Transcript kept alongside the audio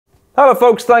Hello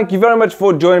folks, thank you very much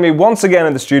for joining me once again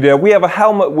in the studio. We have a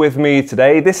helmet with me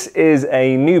today. This is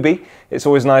a newbie. It's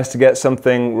always nice to get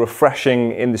something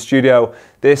refreshing in the studio.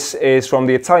 This is from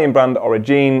the Italian brand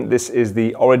Origine. This is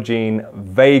the Origine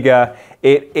Vega.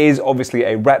 It is obviously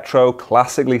a retro,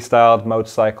 classically styled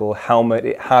motorcycle helmet.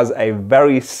 It has a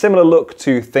very similar look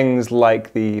to things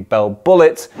like the Bell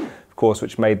Bullitt, of course,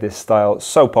 which made this style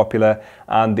so popular,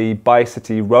 and the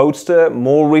Bi-City Roadster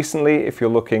more recently, if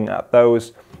you're looking at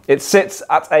those. It sits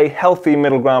at a healthy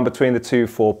middle ground between the two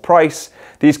for price.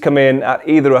 These come in at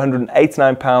either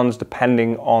 £189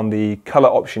 depending on the colour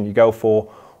option you go for,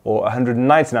 or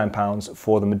 £199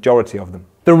 for the majority of them.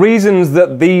 The reasons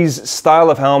that these style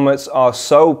of helmets are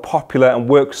so popular and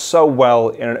work so well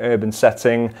in an urban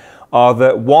setting are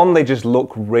that, one, they just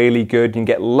look really good. You can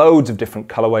get loads of different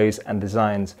colorways and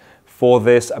designs for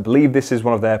this. I believe this is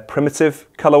one of their primitive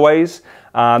colorways,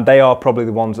 and they are probably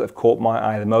the ones that have caught my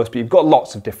eye the most, but you've got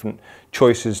lots of different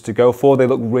choices to go for. They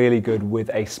look really good with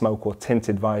a smoke or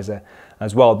tinted visor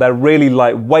as well. They're really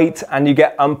lightweight, and you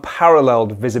get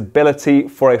unparalleled visibility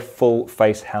for a full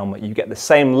face helmet. You get the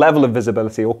same level of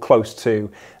visibility, or close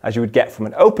to, as you would get from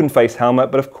an open face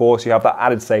helmet, but of course you have that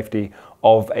added safety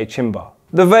of a chin bar.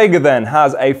 The Vega then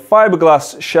has a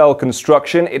fiberglass shell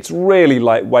construction. It's really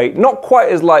lightweight, not quite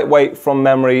as lightweight from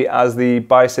memory as the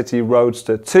Bi-City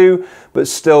Roadster 2, but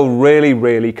still really,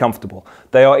 really comfortable.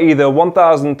 They are either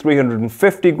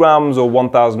 1,350 grams or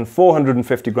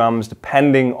 1,450 grams,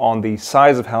 depending on the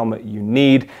size of helmet you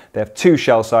need. They have two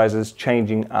shell sizes,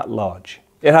 changing at large.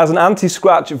 It has an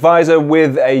anti-scratch visor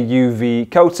with a UV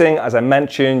coating. As I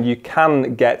mentioned, you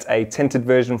can get a tinted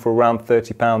version for around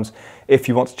 £30 if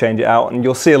you want to change it out, and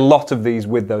you'll see a lot of these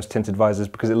with those tinted visors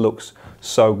because it looks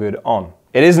so good on.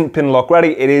 It isn't pin lock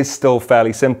ready, it is still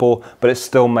fairly simple, but it's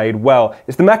still made well.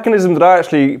 It's the mechanism that I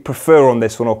actually prefer on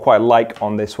this one, or quite like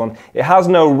on this one. It has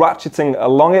no ratcheting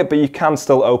along it, but you can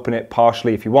still open it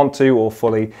partially if you want to, or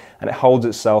fully, and it holds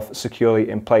itself securely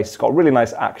in place. It's got really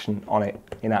nice action on it,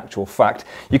 in actual fact.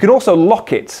 You can also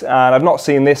lock it, and I've not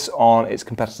seen this on its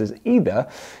competitors either.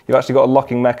 You've actually got a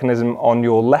locking mechanism on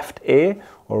your left ear,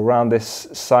 or around this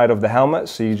side of the helmet,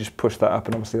 so you just push that up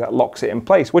and obviously that locks it in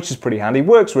place, which is pretty handy,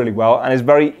 works really well, and is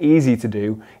very easy to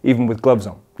do even with gloves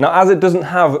on. Now, as it doesn't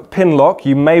have pin lock,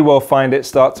 you may well find it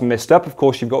start to mist up. Of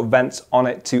course, you've got vents on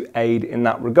it to aid in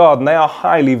that regard, and they are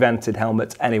highly vented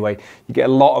helmets anyway. You get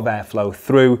a lot of airflow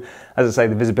through. As I say,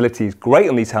 the visibility is great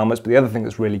on these helmets, but the other thing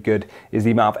that's really good is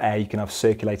the amount of air you can have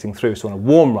circulating through, so on a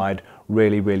warm ride,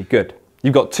 really, really good.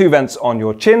 You've got two vents on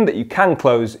your chin that you can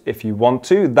close if you want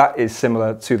to. That is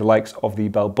similar to the likes of the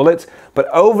Bell Bullitt. But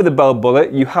over the Bell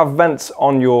Bullitt, you have vents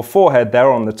on your forehead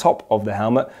there on the top of the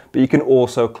helmet, but you can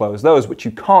also close those, which you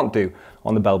can't do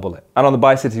on the Bell Bullitt. And on the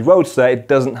Bi-City Roadster, it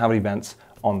doesn't have any vents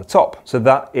on the top. So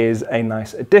that is a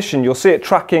nice addition. You'll see it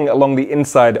tracking along the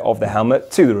inside of the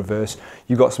helmet to the reverse.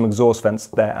 You've got some exhaust vents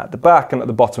there at the back and at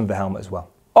the bottom of the helmet as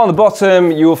well. On the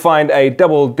bottom, you will find a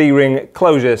double D-ring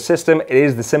closure system. It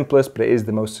is the simplest, but it is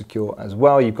the most secure as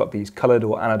well. You've got these colored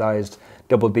or anodized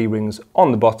double D-rings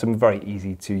on the bottom, very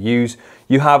easy to use.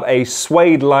 You have a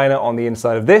suede liner on the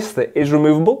inside of this that is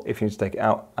removable if you need to take it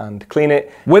out and clean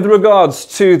it. With regards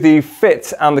to the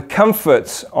fit and the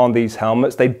comfort on these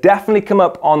helmets, they definitely come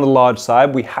up on the large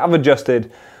side. We have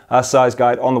adjusted our size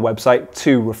guide on the website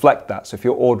to reflect that. So if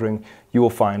you're ordering, you will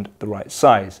find the right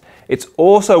size. It's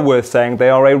also worth saying they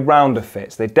are a rounder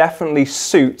fit. So they definitely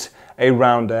suit a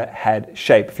rounder head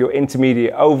shape. If you're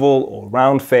intermediate oval or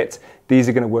round fit, these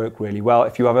are going to work really well.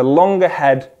 If you have a longer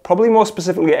head, probably more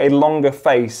specifically a longer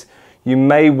face, you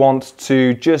may want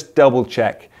to just double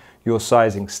check your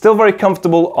sizing. Still very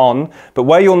comfortable on, but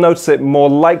where you'll notice it more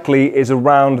likely is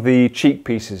around the cheek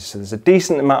pieces. So there's a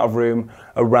decent amount of room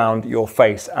around your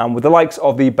face. And with the likes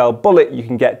of the Bell Bullitt, you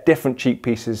can get different cheek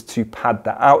pieces to pad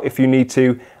that out if you need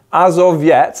to. As of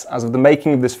yet, as of the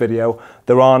making of this video,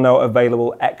 there are no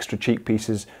available extra cheek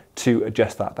pieces to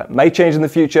adjust that. That may change in the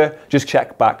future, just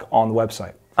check back on the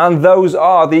website. And those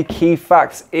are the key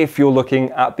facts if you're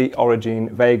looking at the Origine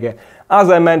Vega. As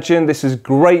I mentioned, this is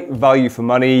great value for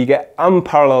money. You get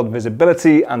unparalleled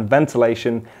visibility and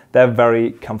ventilation. They're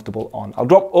very comfortable on. I'll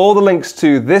drop all the links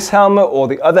to this helmet or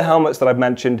the other helmets that I've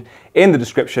mentioned in the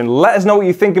description. Let us know what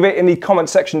you think of it in the comment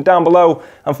section down below.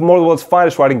 And for more of the world's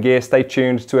finest riding gear, stay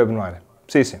tuned to Urban Rider.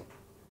 See you soon.